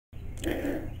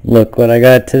Look what I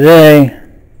got today.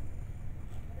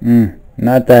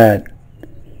 Not that.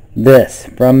 This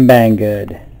from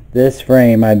Banggood. This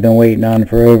frame I've been waiting on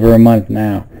for over a month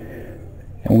now.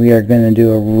 And we are going to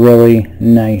do a really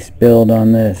nice build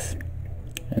on this.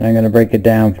 And I'm going to break it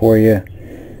down for you.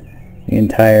 The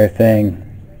entire thing.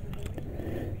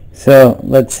 So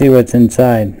let's see what's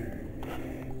inside.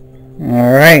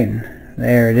 Alright.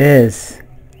 There it is.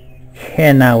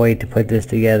 Cannot wait to put this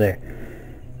together.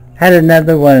 Had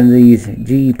another one of these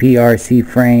GPRC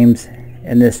frames,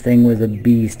 and this thing was a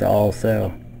beast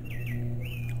also.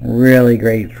 Really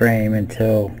great frame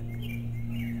until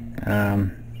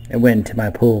it went into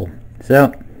my pool.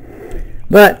 So,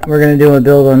 but we're going to do a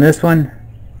build on this one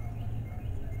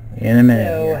in a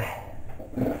minute.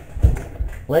 So,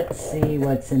 let's see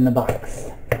what's in the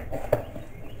box.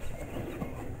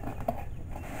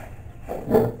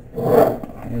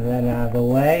 Get that out of the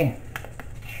way.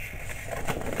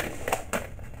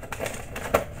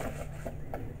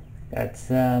 Got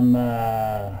some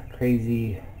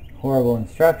crazy horrible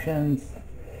instructions.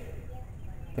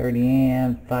 30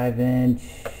 amp, 5 inch,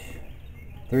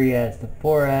 3S to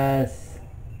 4S,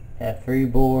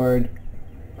 F3 board.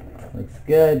 Looks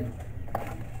good.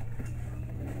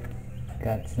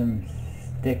 Got some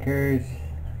stickers.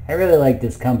 I really like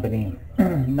this company.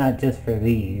 Not just for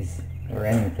these or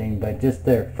anything, but just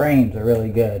their frames are really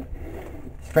good.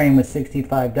 This frame was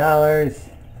 $65.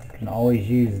 Can always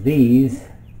use these.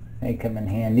 They come in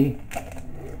handy.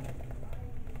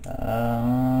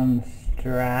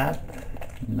 Strap.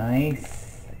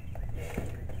 Nice.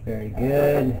 Very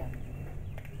good.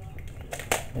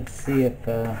 Let's see if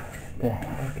the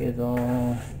heck is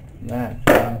all that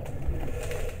from.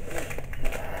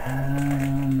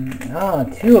 Oh,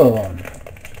 2 of them.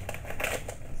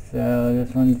 So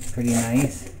this one's pretty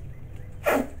nice.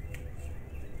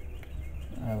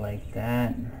 I like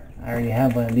that. I already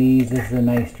have one of these. This is a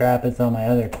nice strap. It's on my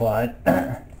other quad.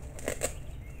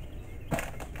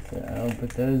 So I'll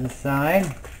put those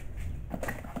aside.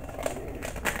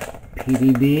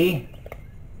 PDB.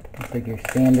 Looks like your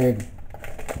standard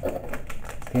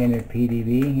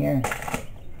PDB here.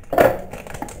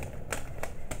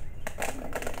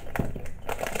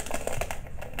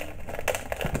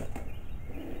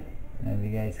 Maybe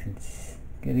you guys can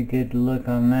get a good look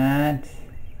on that.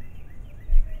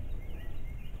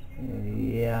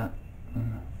 Yeah,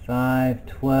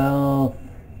 512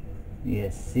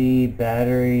 ESC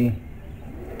battery.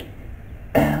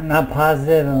 I'm not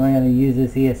positive if I'm going to use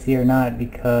this ESC or not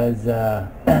because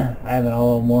I have an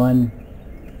all-in-one,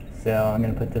 so I'm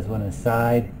going to put this one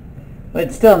aside. But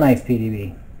it's still a nice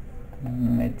PDB.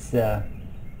 It's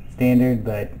standard,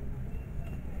 but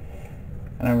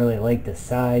I don't really like the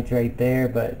sides right there.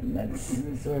 But that's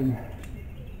sort of.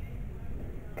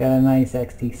 Got a nice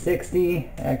XT60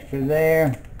 extra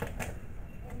there.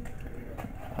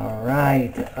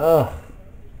 Alright. Oh,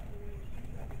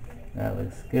 that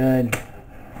looks good.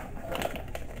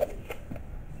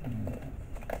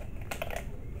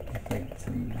 Looks like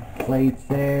some plates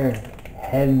there.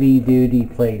 Heavy duty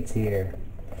plates here.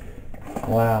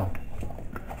 Wow.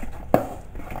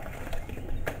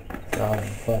 So I'll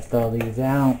bust all these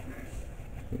out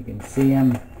so you can see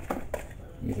them.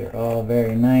 These are all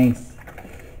very nice.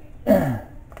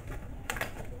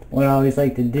 What I always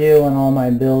like to do on all my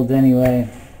builds anyway,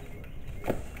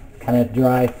 kind of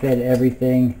dry fit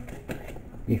everything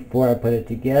before I put it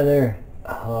together.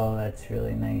 Oh, that's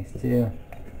really nice too.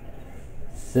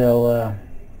 So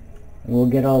we'll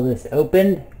get all this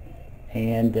opened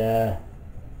and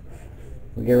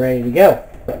we'll get ready to go.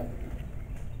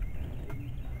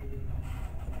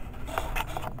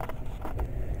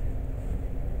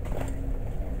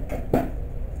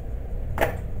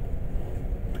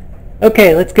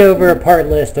 Okay, let's go over a part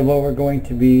list of what we're going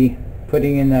to be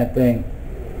putting in that thing.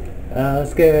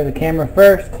 Let's go to the camera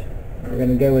first. We're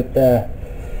gonna go with the.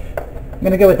 I'm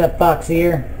gonna go with that Fox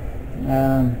ear.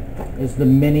 It's the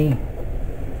Mini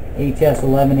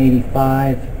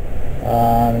HS1185.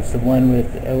 It's the one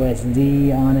with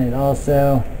OSD on it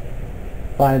also.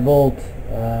 5 volt.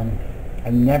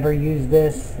 I've never used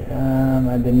this.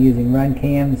 I've been using run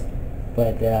cams,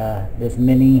 but this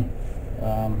Mini.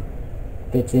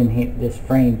 Fits in this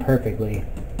frame perfectly,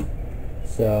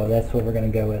 so that's what we're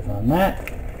going to go with on that.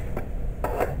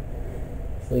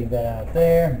 Let's leave that out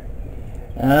there.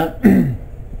 I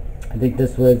think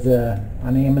this was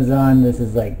on Amazon. This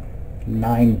is like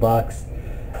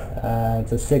 $9.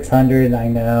 It's a 600. I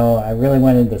know I really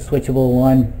wanted the switchable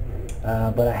one,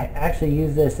 but I actually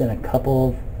use this in a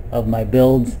couple of my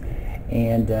builds,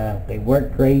 and they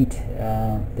work great.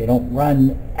 They don't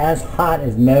run as hot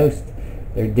as most.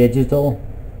 They're digital,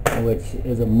 which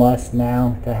is a must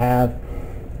now to have,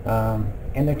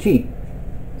 and they're cheap.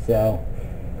 So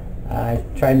I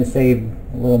tried to save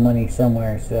a little money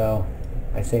somewhere, so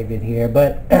I saved it here.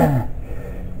 But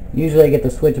usually I get the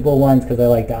switchable ones because I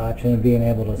like the option of being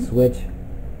able to switch.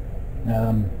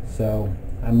 So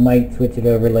I might switch it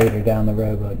over later down the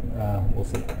road, but we'll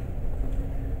see.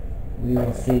 We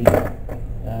will see.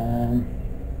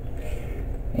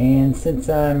 And since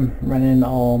I'm running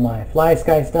all my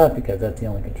FlySky stuff, because that's the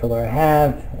only controller I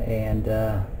have, and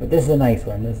but this is a nice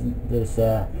one. This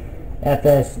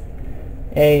FS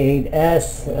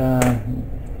A8S.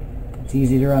 It's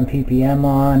easy to run PPM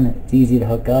on. It's easy to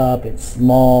hook up. It's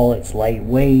small. It's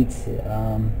lightweight.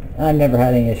 I've never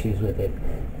had any issues with it.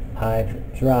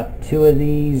 I've dropped 2 of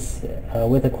these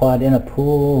with a quad in a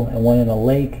pool and 1 in a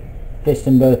lake. Fished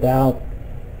them both out,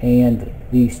 and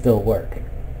these still work.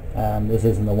 This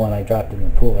isn't the one I dropped in the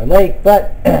pool or lake,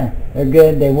 but they're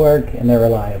good, they work, and they're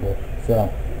reliable.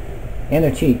 So, and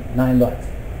they're cheap, $9.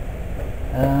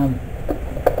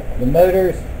 The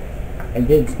motors, I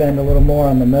did spend a little more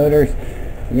on the motors.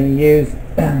 We're going to use,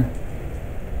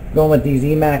 going with these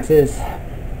Emaxes.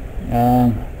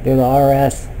 They're the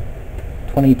RS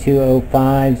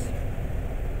 2205s,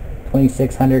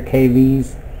 2600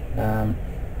 kVs.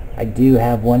 I do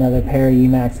have one other pair of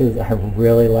Emaxes. I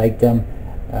really liked them.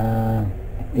 I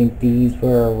think these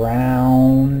were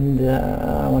around,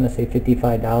 I want to say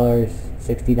 $55,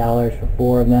 $60 for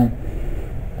 4 of them.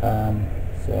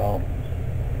 So,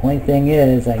 only thing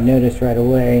is, I noticed right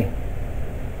away,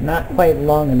 not quite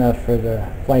long enough for the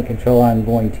flight control I'm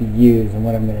going to use and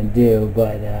what I'm going to do,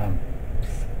 but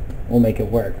we'll make it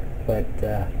work. But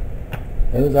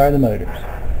those are the motors.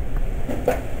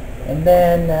 And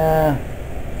then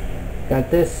got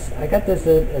this. I got this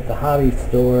at the hobby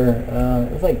store.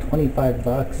 It was like 25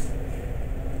 bucks.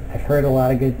 I've heard a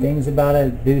lot of good things about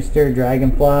it. Booster,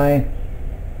 Dragonfly.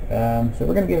 So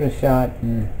we're gonna give it a shot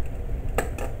and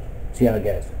see how it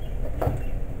goes.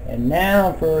 And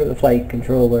now for the flight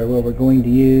controller, what we're going to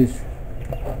use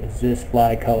is this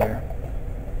Flycolor.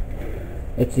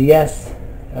 It's a yes.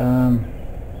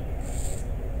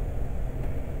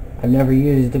 I've never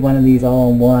used one of these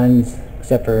all-in-ones,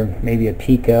 except for maybe a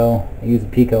Pico. I use a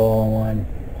Pico all-in-one.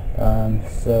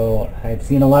 So I've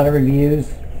seen a lot of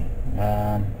reviews.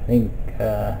 I think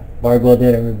Bardwell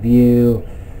did a review.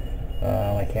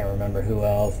 I can't remember who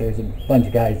else. There's a bunch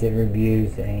of guys did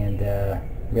reviews and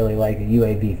really like the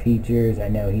UAV features. I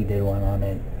know he did one on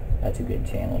it. That's a good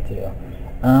channel too.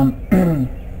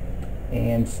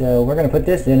 And so we're going to put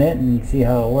this in it and see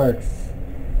how it works.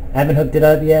 I haven't hooked it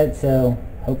up yet, so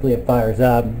hopefully it fires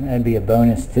up. That'd be a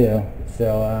bonus too.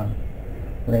 So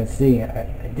we're going to see.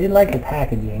 I did like the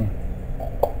packaging.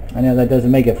 I know that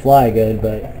doesn't make it fly good,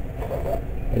 but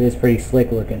it is pretty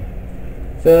slick looking.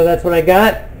 So that's what I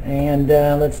got, and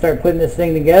let's start putting this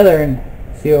thing together and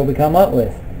see what we come up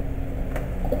with.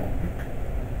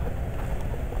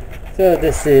 So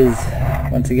this is,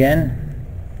 once again,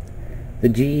 the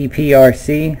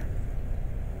GEPRC,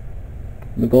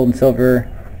 the gold and silver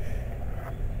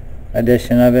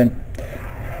edition of it.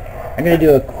 I'm going to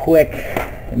do a quick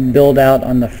build out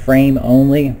on the frame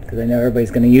only, because I know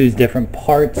everybody's going to use different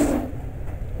parts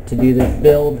to do this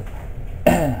build.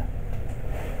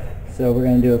 So we're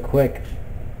going to do a quick,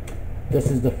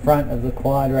 this is the front of the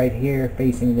quad right here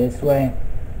facing this way.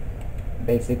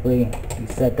 Basically, you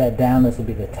set that down, this will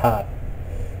be the top.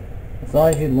 As long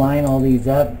as you line all these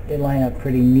up, they line up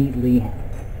pretty neatly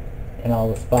in all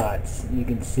the spots. You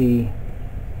can see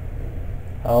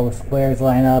all the squares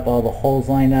line up, all the holes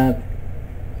line up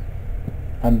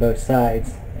on both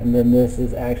sides. And then this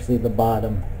is actually the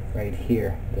bottom right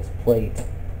here, this plate.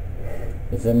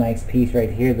 There's a nice piece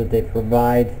right here that they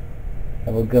provide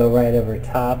that will go right over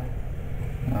top.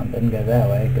 It doesn't go that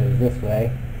way, it goes this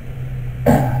way.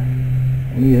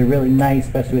 And these are really nice,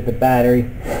 especially with the battery.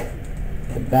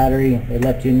 The battery, they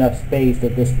left you enough space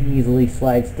that this easily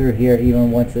slides through here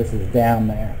even once this is down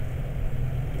there.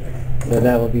 So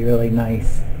that will be really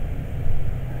nice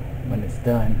when it's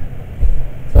done.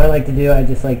 So what I like to do, I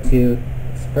just like to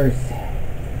first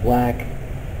black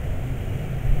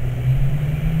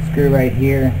screw right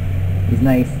here, these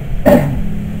nice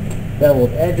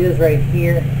beveled edges right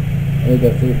here. They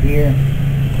go through here,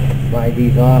 slide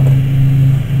these off,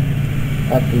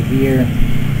 up to here,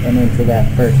 and into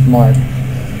that first mark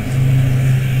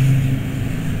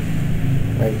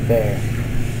right there.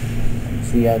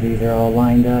 See how these are all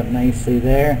lined up nicely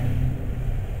there.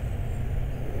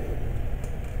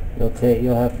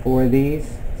 You'll have 4 of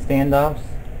these standoffs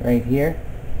right here,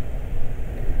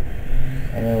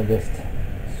 and it'll just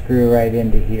screw right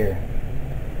into here.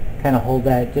 Kind of hold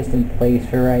that just in place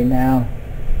for right now.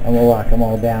 and we'll lock them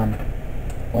all down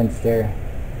once we're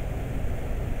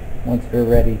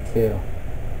ready to.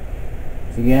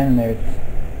 So again, there's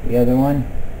the other one.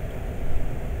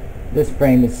 This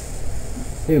frame is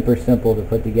super simple to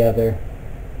put together,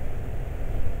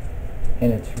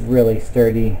 and it's really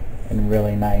sturdy and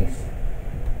really nice.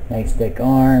 Nice thick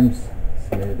arms,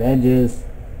 smooth edges,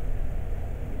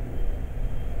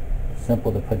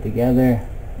 simple to put together.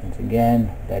 Once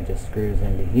again, that just screws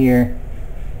into here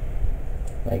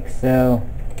like so.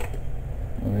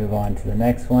 We'll move on to the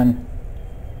next one.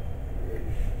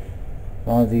 As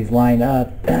long as these line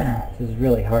up, this is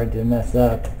really hard to mess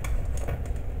up.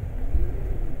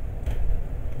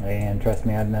 And trust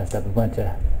me, I've messed up a bunch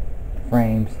of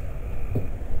frames.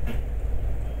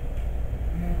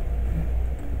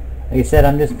 Like I said,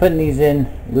 I'm just putting these in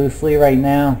loosely right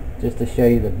now, just to show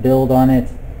you the build on it.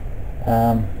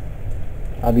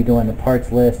 I'll be doing the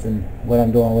parts list and what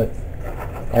I'm doing with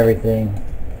everything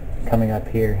coming up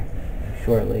here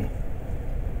shortly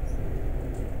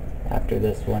after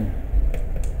this one.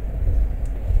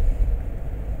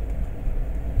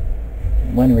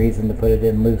 One reason to put it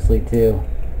in loosely too,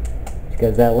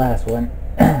 because that last one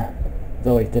is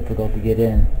always difficult to get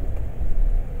in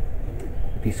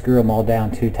if you screw them all down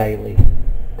too tightly.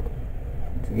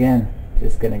 Once again,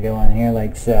 just going to go on here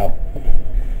like so.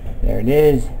 There it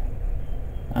is.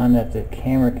 I don't know if the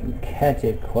camera can catch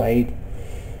it quite,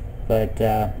 but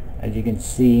as you can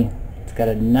see, it's got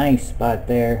a nice spot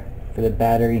there for the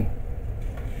battery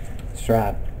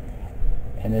strap,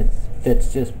 and it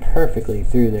fits just perfectly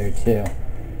through there too.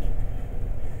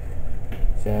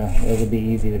 So it'll be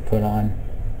easy to put on.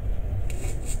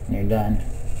 And you're done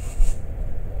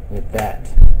with that.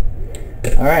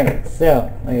 Alright,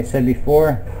 so like I said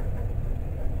before,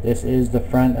 this is the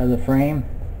front of the frame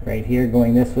right here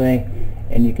going this way,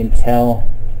 and you can tell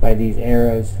by these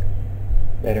arrows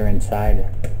that are inside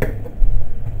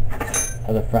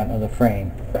of the front of the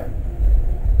frame.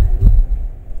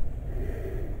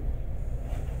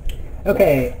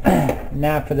 Okay,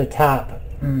 now for the top.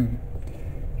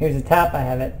 Here's the top. I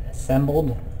have it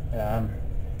assembled.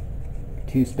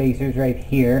 Two spacers right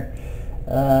here.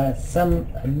 Some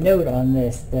note on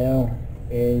this though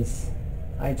is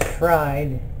I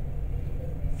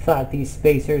thought these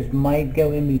spacers might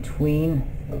go in between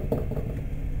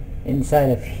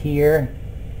inside of here.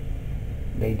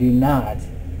 They do not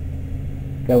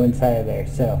go inside of there,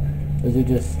 so those are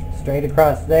just straight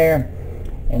across there.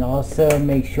 And also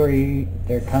make sure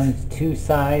there comes two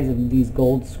sides of these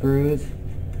gold screws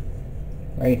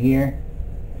right here.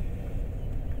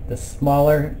 The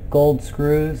smaller gold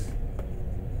screws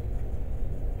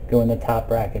go in the top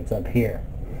brackets up here.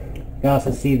 You can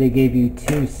also see they gave you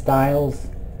two styles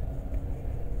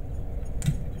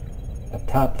of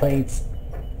top plates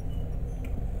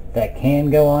that can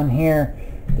go on here.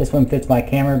 This one fits my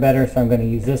camera better, so I'm going to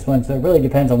use this one. So it really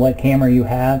depends on what camera you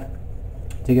have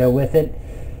to go with it.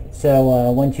 So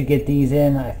once you get these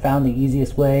in, I found the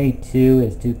easiest way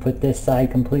is to put this side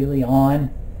completely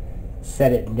on,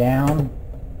 set it down,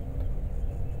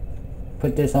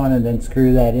 put this on, and then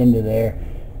screw that into there.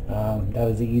 That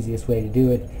was the easiest way to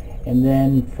do it. And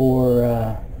then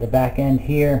for the back end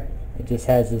here, it just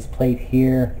has this plate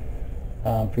here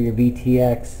for your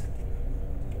VTX,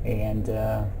 and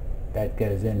that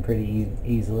goes in pretty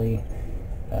easily.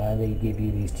 They give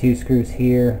you these two screws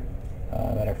here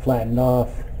that are flattened off,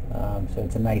 so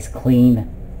it's a nice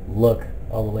clean look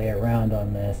all the way around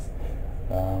on this.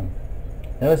 That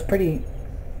was pretty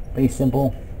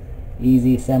simple,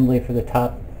 easy assembly for the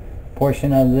top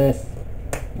portion of this.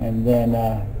 And then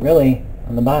really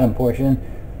on the bottom portion,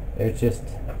 there's just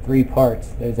three parts.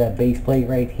 There's that base plate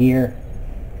right here,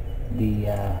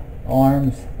 the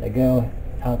arms that go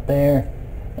out there.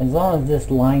 As long as this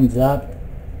lines up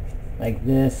like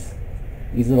this,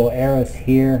 these little arrows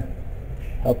here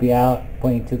help you out,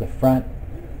 pointing to the front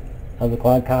of the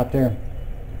quadcopter.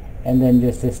 And then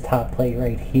just this top plate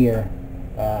right here,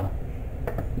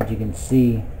 as you can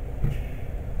see,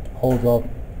 holds all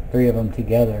three of them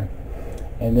together.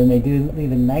 And then they do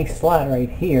leave a nice slot right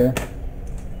here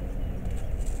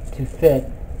to fit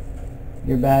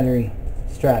your battery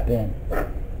strap in.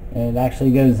 And it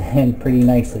actually goes in pretty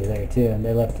nicely there too, and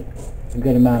they left a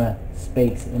good amount of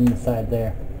space inside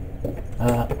there.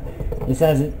 I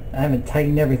haven't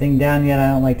tightened everything down yet. I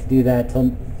don't like to do that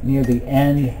till near the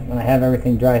end when I have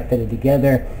everything dry fitted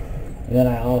together. And then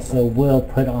I also will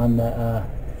put on the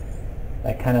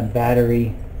that kind of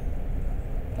battery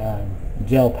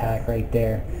gel pack right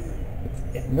there.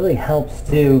 It really helps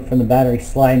too from the battery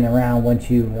sliding around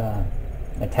once you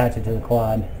attach it to the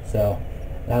quad. So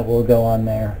that will go on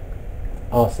there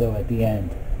also at the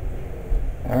end.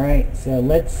 Alright, so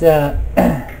let's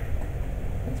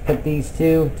put these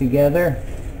two together.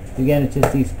 Again, it's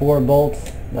just these 4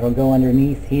 bolts that'll go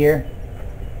underneath here.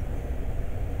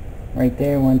 Right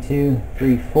there, 1, 2,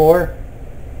 3, 4.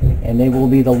 And they will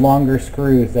be the longer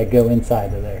screws that go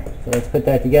inside of there. So let's put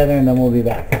that together and then we'll be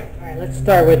back. Alright, let's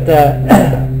start with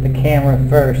the camera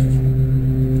first.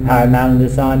 How I mounted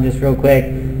this on, just real quick.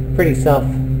 Pretty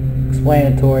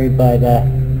self-explanatory, but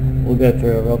we'll go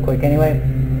through it real quick anyway.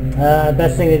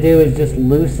 Best thing to do is just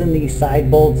loosen these side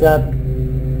bolts up.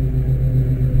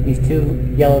 These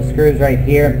 2 yellow screws right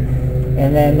here.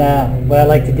 And then what I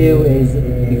like to do is,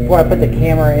 before I put the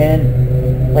camera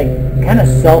in, like kind of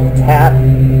self-tap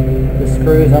the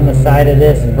screws on the side of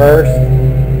this first.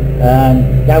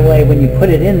 That way when you put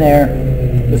it in there,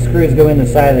 the screws go in the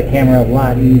side of the camera a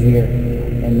lot easier.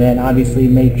 And then obviously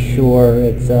make sure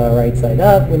it's right side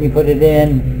up when you put it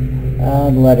in.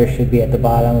 The letter should be at the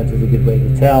bottom, which is a good way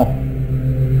to tell.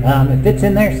 It fits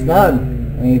in there snug. I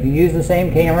mean, if you use the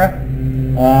same camera,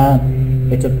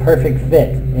 it's a perfect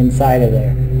fit inside of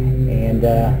there. And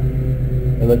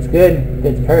it looks good,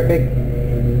 fits perfect,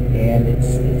 and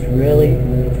it's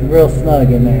real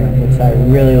snug in there, which I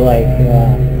really like.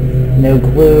 No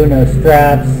glue, no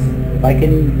straps. If I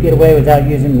can get away without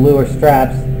using glue or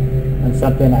straps on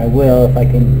something, I will, if I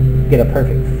can get a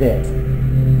perfect fit.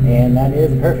 And that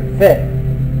is a perfect fit.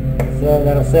 So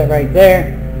that'll sit right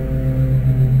there.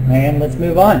 And let's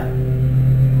move on.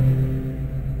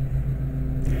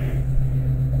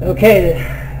 Okay,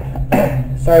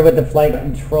 sorry with the flight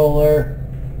controller.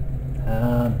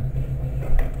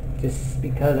 Just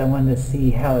because I wanted to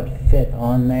see how it fit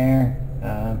on there.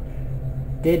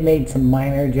 Did make some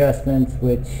minor adjustments,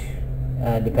 which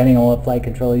depending on what flight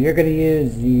controller you're going to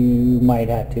use, you might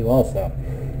have to also.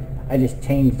 I just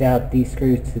changed out these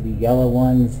screws to the yellow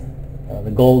ones, the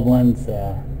gold ones,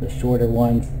 the shorter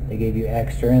ones. They gave you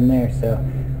extra in there, so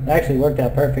it actually worked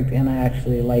out perfect, and I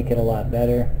actually like it a lot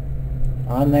better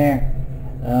on there.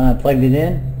 Plugged it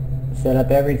in, set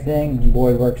up everything, the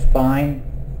board works fine,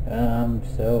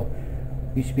 so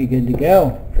we should be good to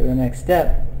go for the next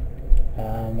step.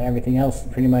 Everything else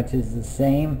pretty much is the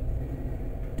same.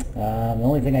 The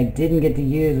only thing I didn't get to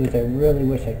use, which I really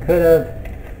wish I could have,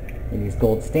 are these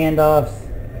gold standoffs.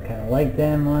 I kind of like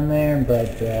them on there,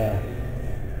 but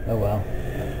oh well.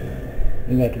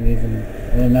 Maybe I can use them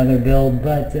in another build,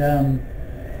 but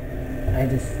they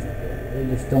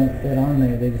just don't fit on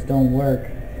there. They just don't work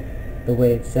the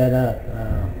way it's set up.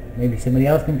 Maybe somebody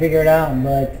else can figure it out,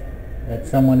 but that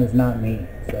someone is not me.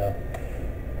 So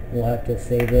we'll have to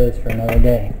save those for another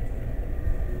day.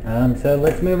 So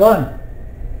let's move on.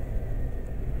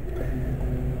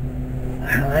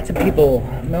 Lots of people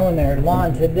mowing their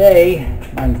lawn today.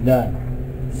 Mine's done.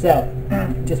 So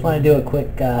just want to do a quick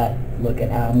look at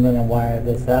how I'm going to wire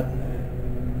this up.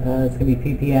 It's going to be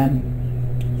PPM.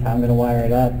 That's how I'm going to wire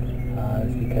it up.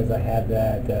 It's because I have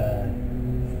that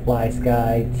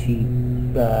FlySky cheap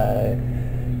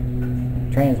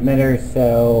transmitter,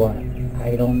 so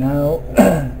I don't know.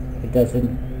 It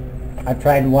doesn't. I've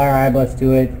tried to wire iBus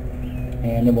to it,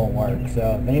 and it won't work.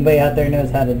 So if anybody out there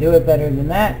knows how to do it better than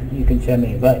that, you can show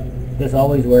me. But this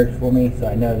always works for me, so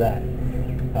I know that.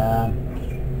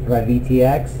 For my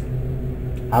VTX,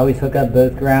 I always hook up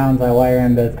both grounds. I wire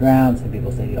in both grounds. Some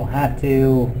people say you don't have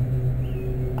to.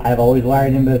 I've always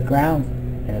wired in both grounds,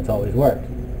 and it's always worked.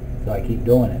 So I keep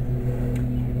doing it.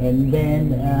 And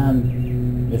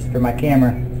then this is for my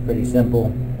camera. It's pretty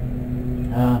simple.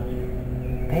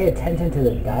 Pay attention to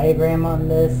the diagram on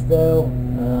this, though.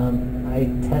 I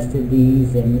tested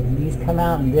these, and these come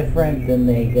out different than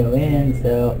they go in,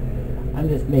 so I'm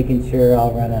just making sure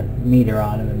I'll run a meter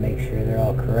on them and make sure they're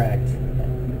all correct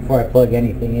before I plug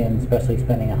anything in, especially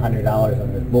spending $100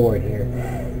 on this board here,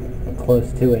 or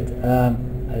close to it.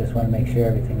 I just want to make sure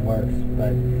everything works,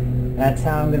 but that's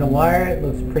how I'm going to wire it.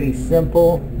 Looks pretty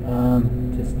simple.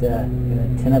 Just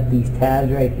going to tin up these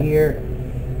tabs right here,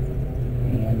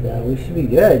 and we should be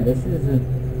good. This is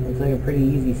looks like a pretty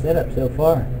easy setup so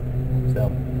far.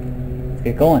 So let's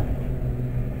get going.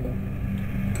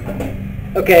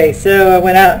 Okay, so I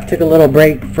went out, took a little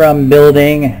break from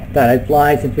building. Thought I'd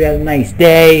fly since we had a nice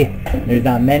day. There's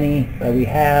not many, but we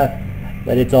have,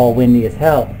 but it's all windy as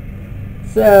hell.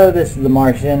 So this is the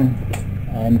Martian.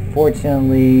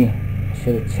 Unfortunately, I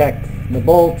should have checked the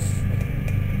bolts.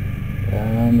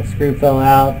 The screw fell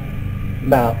out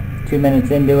about 2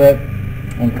 minutes into it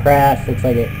and crashed. Looks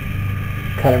like it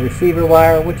cut a receiver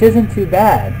wire, which isn't too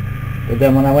bad. But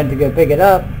then when I went to go pick it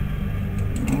up,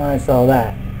 I saw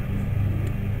that.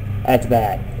 That's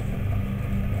bad.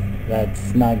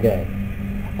 That's not good.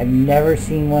 I've never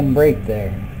seen one break there,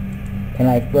 and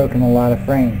I've broken a lot of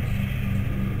frames.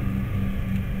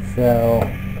 So,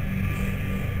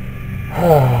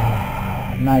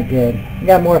 not good. I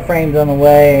got more frames on the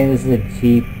way. This is a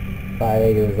cheap, I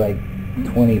think it was like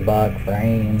 $20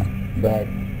 frame, but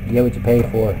you get what you pay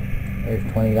for. There's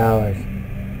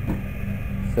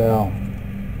 $20. So,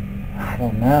 I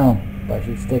don't know if I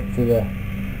should stick to the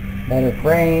better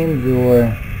frames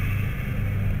or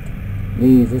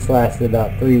these. This lasted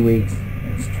about 3 weeks.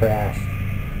 It's trashed.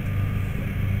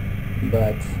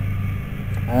 But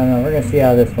I don't know. We're gonna see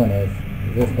how this one is.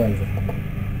 This one's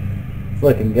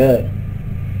looking good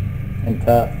and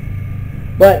tough.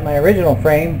 But my original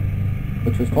frame,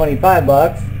 which was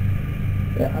 $25,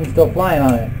 I'm still flying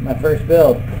on it. My first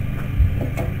build.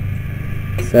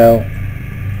 So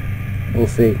we'll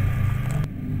see.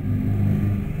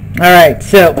 All right.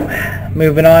 So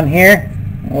moving on here.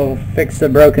 We'll fix the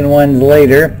broken ones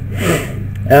later.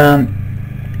 So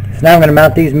now I'm going to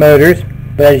mount these motors.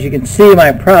 But as you can see,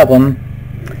 my problem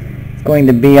is going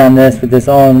to be on this with this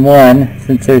all-in-one.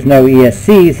 Since there's no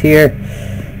ESCs here,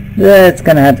 that's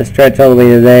going to have to stretch all the way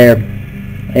to there.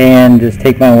 And just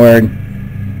take my word,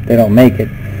 they don't make it.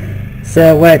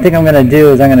 So what I think I'm going to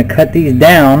do is I'm going to cut these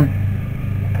down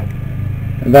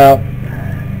about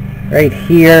right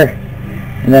here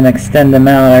and then extend them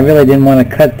out. I really didn't want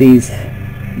to cut these,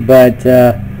 but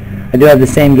I do have the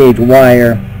same gauge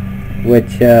wire,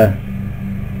 which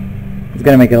is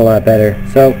going to make it a lot better.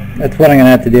 So that's what I'm going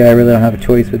to have to do. I really don't have a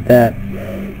choice with that.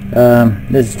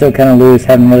 This is still kind of loose.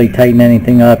 Haven't really tightened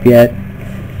anything up yet.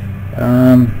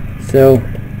 So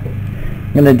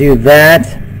I'm going to do that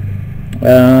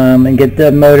and get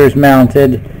the motors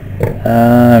mounted.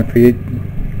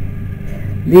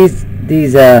 These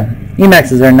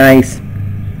Emaxes are nice.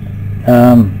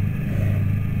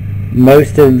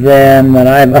 Most of them that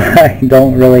I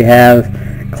don't really have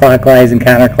clockwise and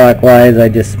counterclockwise. I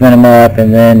just spin them up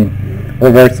and then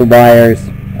reverse the wires.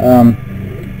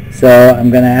 So I'm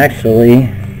going to actually,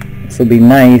 this will be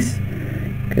nice,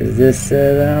 because this, I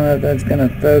don't know if that's going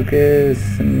to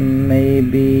focus,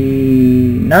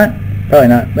 maybe not, probably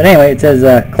not, but anyway, it says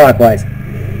clockwise.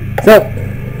 So,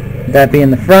 that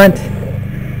being the front,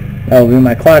 that will be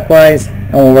my clockwise,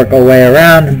 and we'll work our way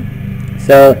around.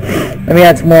 So, let me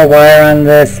add some more wire on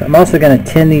this. I'm also going to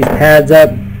tin these pads up.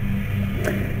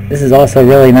 This is also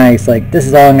really nice. Like, this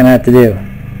is all I'm going to have to do.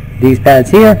 These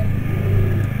pads here,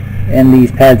 and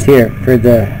these pads here for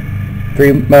the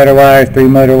 3 motor wires,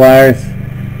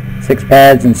 6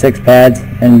 pads and 6 pads,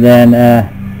 and then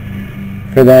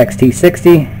for the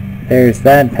XT60, there's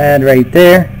that pad right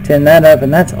there. Tin that up,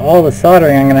 and that's all the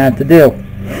soldering I'm going to have to do.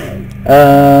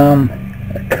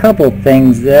 A couple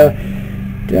things though.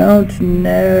 Don't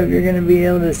know if you're going to be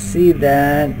able to see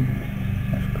that.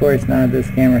 Of course not. This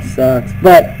camera sucks.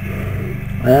 But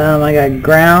I got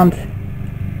ground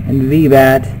and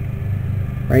VBAT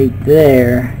right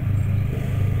there.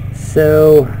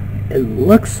 So it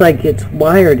looks like it's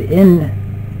wired in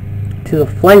to the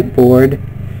flight board.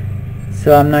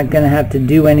 So I'm not going to have to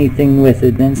do anything with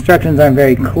it. The instructions aren't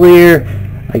very clear.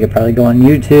 I could probably go on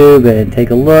YouTube and take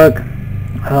a look.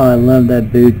 Oh, I love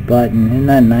that boot button. Isn't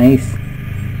that nice?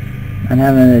 I'm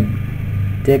having a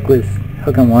dick with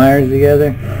hooking wires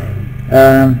together.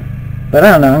 But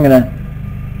I don't know. I'm going to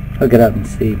hook it up and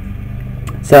see.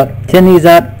 So, tin these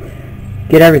up,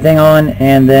 get everything on,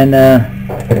 and then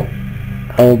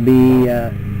I'll be...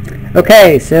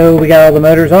 okay, so we got all the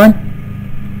motors on.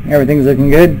 Everything's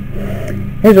looking good.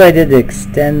 Here's what I did to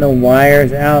extend the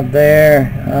wires out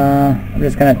there. I'm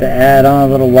just going to have to add on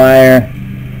a little wire,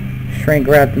 shrink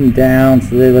wrap them down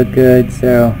so they look good.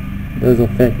 So those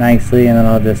will fit nicely, and then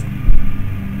I'll just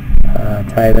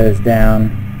tie those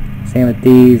down. Same with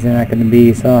these, they're not going to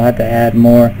be, so I'll have to add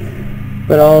more.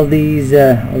 But all these,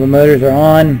 all the motors are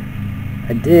on.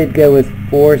 I did go with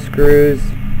 4 screws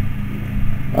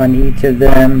on each of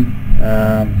them,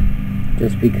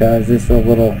 just because this is a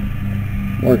little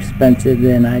more expensive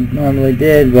than I normally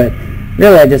did, but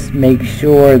really I just make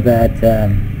sure that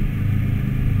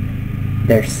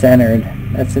they're centered.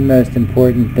 That's the most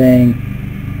important thing,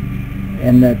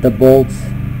 and that the bolts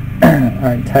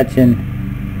aren't touching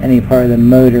any part of the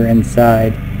motor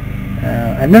inside.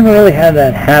 I've never really had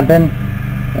that happen.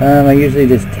 I usually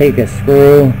just take a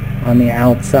screw on the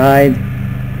outside,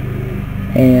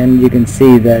 and you can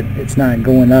see that it's not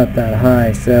going up that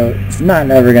high, so it's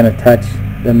not ever going to touch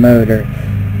the motor.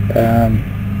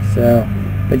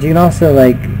 But you can also,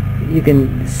 like, you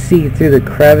can see through the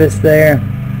crevice there.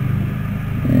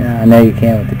 Yeah, I know you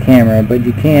can't with the camera, but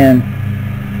you can,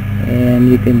 and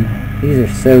you can. These are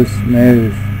so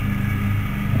smooth.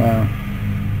 Wow.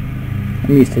 I'm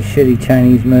used to shitty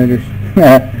Chinese motors.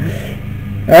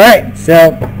 Alright,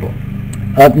 so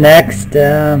Up next,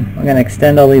 I'm going to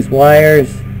extend all these wires,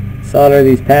 solder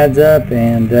these pads up,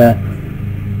 and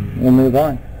we'll move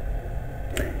on.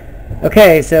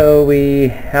 Okay, so we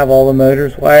have all the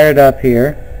motors wired up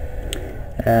here.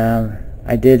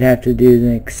 I did have to do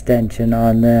an extension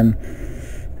on them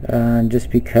just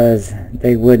because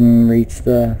they wouldn't reach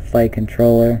the flight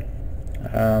controller.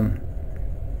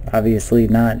 Obviously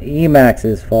not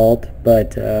Emax's fault,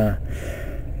 but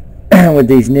with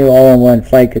these new all-in-one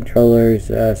flight controllers,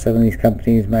 some of these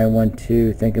companies might want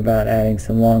to think about adding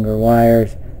some longer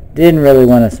wires. Didn't really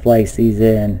want to splice these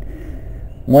in.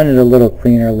 Wanted a little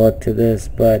cleaner look to this,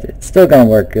 but it's still going to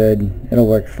work good. It'll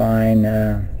work fine.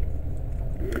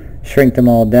 Shrink them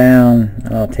all down,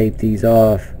 and I'll tape these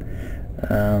off.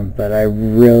 But I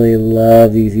really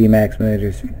love these Emax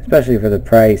motors, especially for the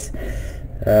price.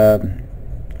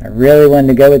 I really wanted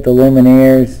to go with the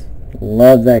Lumineers.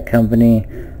 Love that company.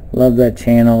 Love that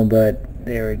channel, but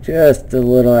they were just a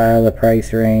little out of the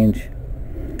price range.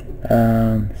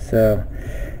 So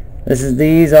this is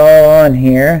these all on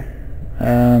here.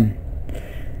 I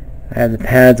have the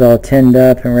pads all tinned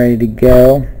up and ready to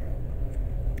go.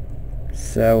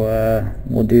 So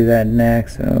we'll do that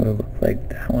next. Oh, it looks like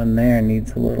that one there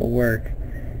needs a little work.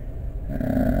 I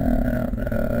don't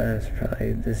know.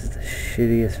 This is the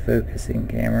shittiest focusing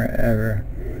camera ever.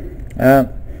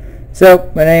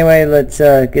 But anyway, let's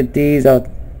get these. I'll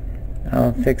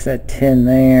fix that tin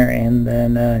there, and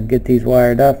then get these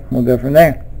wired up. We'll go from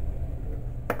there.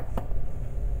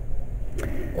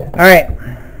 Alright,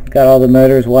 got all the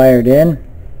motors wired in.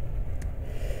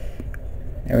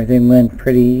 Everything went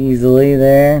pretty easily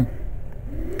there.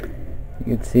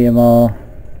 You can see them all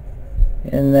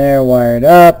in there, wired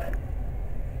up.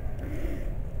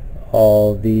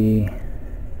 All the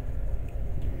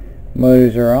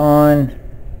motors are on.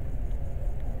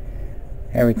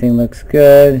 Everything looks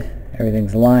good.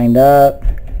 Everything's lined up.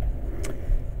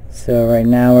 So right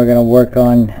now we're going to work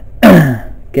on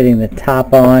getting the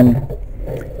top on,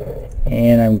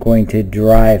 and I'm going to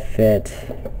dry fit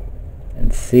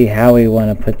and see how we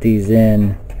want to put these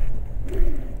in.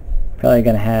 Probably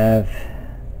going to have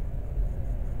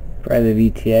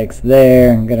the VTX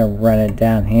there. I'm going to run it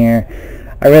down here.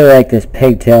 I really like this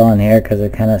pigtail on here because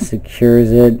it kind of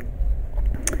secures it.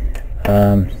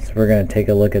 So we're going to take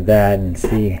a look at that and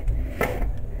see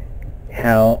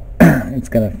how it's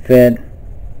going to fit.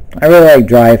 I really like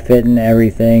dry fitting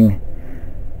everything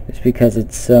just because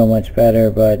it's so much better,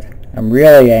 but I'm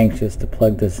really anxious to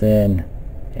plug this in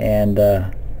and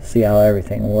see how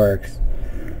everything works.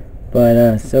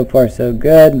 But so far so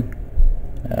good.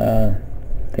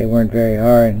 They weren't very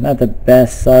hard. Not the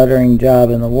best soldering job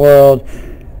in the world,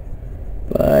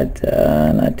 but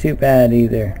not too bad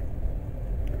either.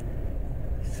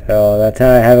 So that's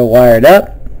how I have it wired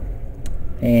up,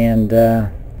 and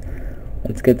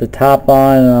let's get the top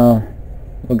on, and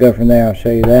we'll go from there. I'll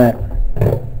show you that.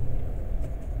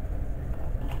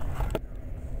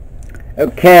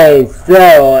 Okay,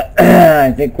 so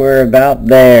I think we're about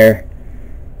there,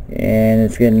 and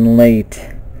it's getting late.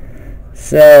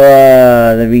 So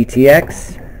the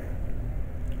VTX,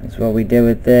 that's what we did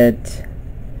with it.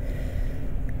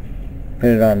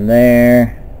 Put it on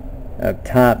there. Up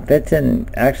top, fits in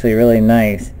actually really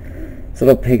nice. This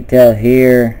little pigtail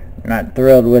here, not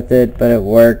thrilled with it, but it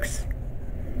works.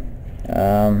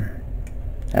 Have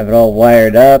it all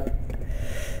wired up,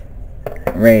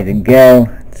 ready to go.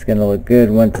 It's gonna look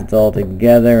good once it's all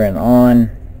together and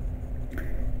on,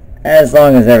 as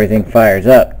long as everything fires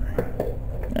up.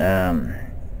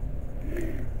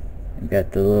 We've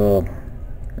got the little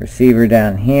receiver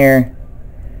down here.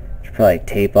 Probably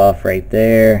tape off right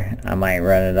there. I might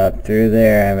run it up through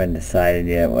there. I haven't decided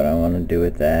yet what I want to do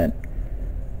with that,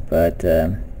 but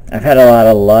I've had a lot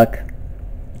of luck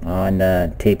on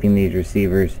taping these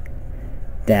receivers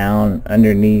down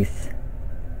underneath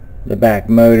the back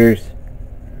motors.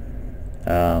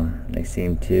 They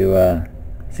seem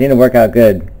to work out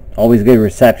good. Always good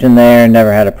reception there,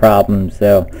 never had a problem,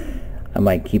 so I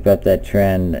might keep up that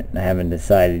trend. I haven't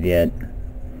decided yet.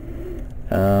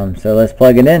 So let's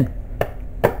plug it in.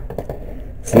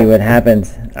 See what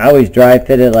happens. I always dry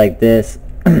fit it like this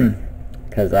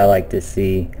because I like to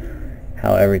see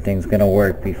how everything's gonna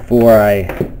work before I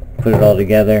put it all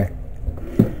together,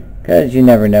 because you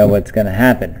never know what's gonna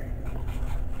happen.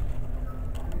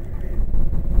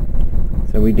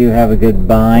 So we do have a good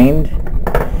bind.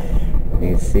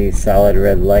 You can see solid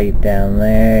red light down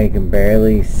there. You can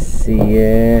barely see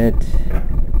it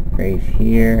right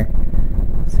here.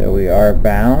 So we are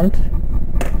bound.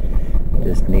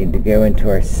 Just need to go into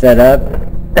our setup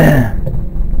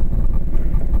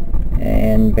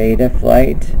and beta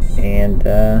flight, and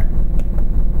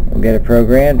we'll get it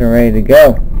programmed and ready to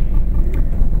go.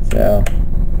 So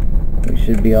we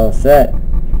should be all set.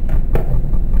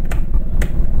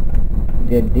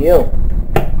 Good deal.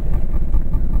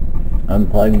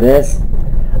 Unplug this.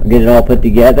 I'll get it all put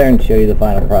together and show you the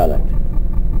final product.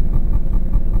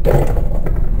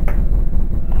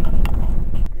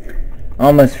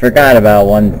 Almost forgot about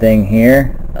one thing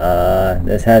here.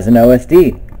 This has an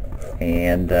OSD,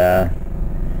 and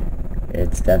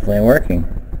it's definitely working.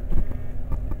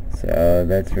 So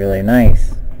that's really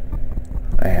nice.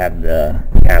 I have the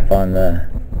cap on the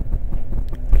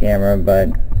camera, but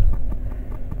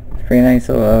it's pretty nice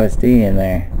little OSD in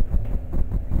there.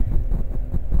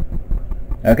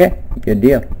 Okay, good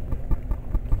deal.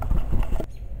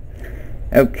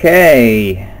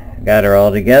 Okay, got her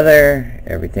all together,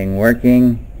 everything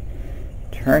working.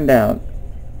 Turned out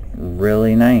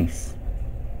really nice.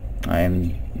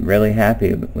 I'm really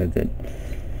happy with it.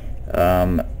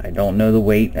 I don't know the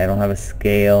weight. I don't have a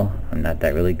scale. I'm not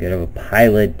that really good of a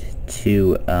pilot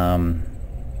to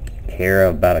care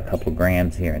about a couple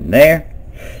grams here and there.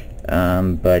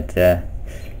 But the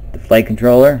flight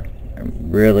controller, I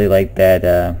really like that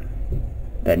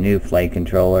that new flight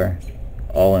controller,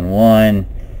 all in one.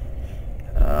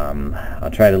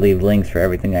 I'll try to leave links for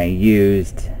everything I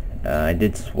used. I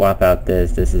did swap out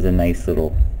this. This is a nice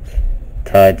little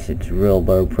touch. It's real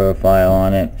low profile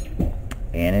on it,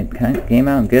 and it kind of came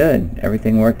out good.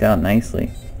 Everything worked out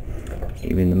nicely,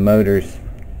 even the motors.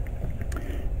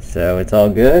 So it's all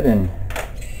good and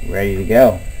ready to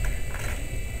go.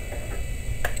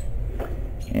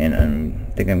 And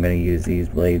I think I'm going to use these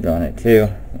blades on it too.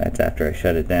 That's after I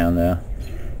shut it down though.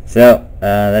 So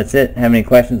that's it. Have any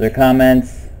questions or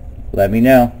comments? Let me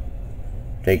know.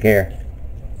 Take care.